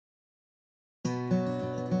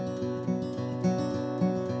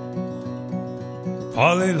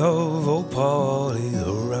Polly, love, oh Polly,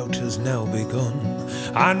 the rout has now begun,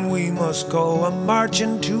 and we must go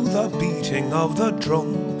a-marching to the beating of the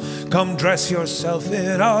drum. Come dress yourself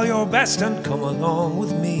in all your best and come along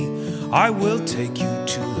with me. I will take you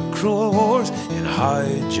to the cruel wars in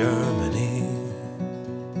High Germany.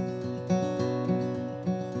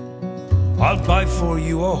 I'll buy for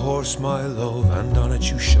you a horse, my love, and on it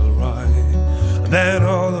you shall ride. Then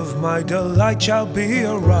all of my delight shall be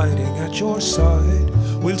a-riding at your side.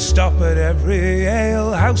 We'll stop at every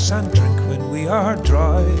alehouse and drink when we are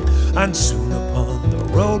dry, and soon upon the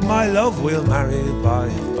road, my love, we'll marry by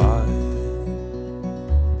and by.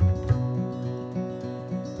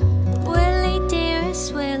 Willie,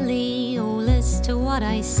 dearest Willie, oh, listen to what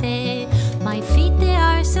I say. My feet, they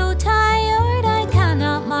are so tired, I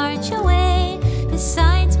cannot march away.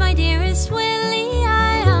 Besides, my dearest Willie,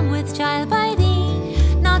 I am with child by thee,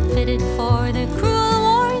 not fitted for the cruel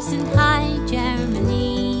wars in High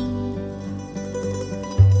Germany.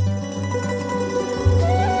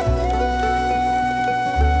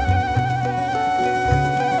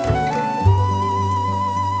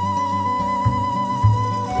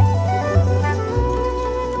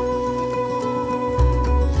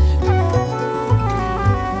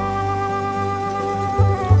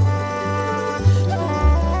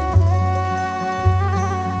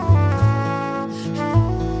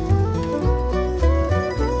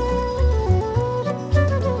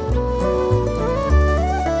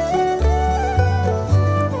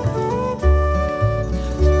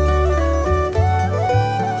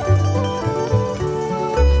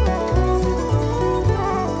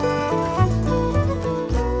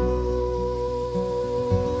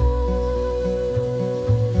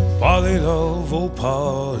 Polly, love, oh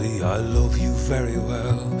Polly, I love you very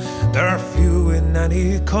well. There are few in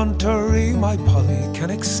any country my Polly can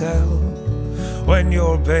excel. When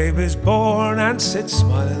your babe is born and sits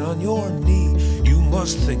smiling on your knee, you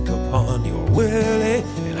must think upon your Willie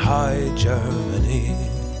in High Germany.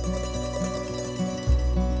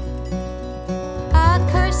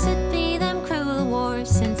 Accursed be them cruel wars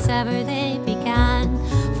since ever they began,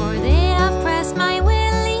 for they have pressed my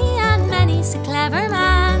Willie and many's a clever man.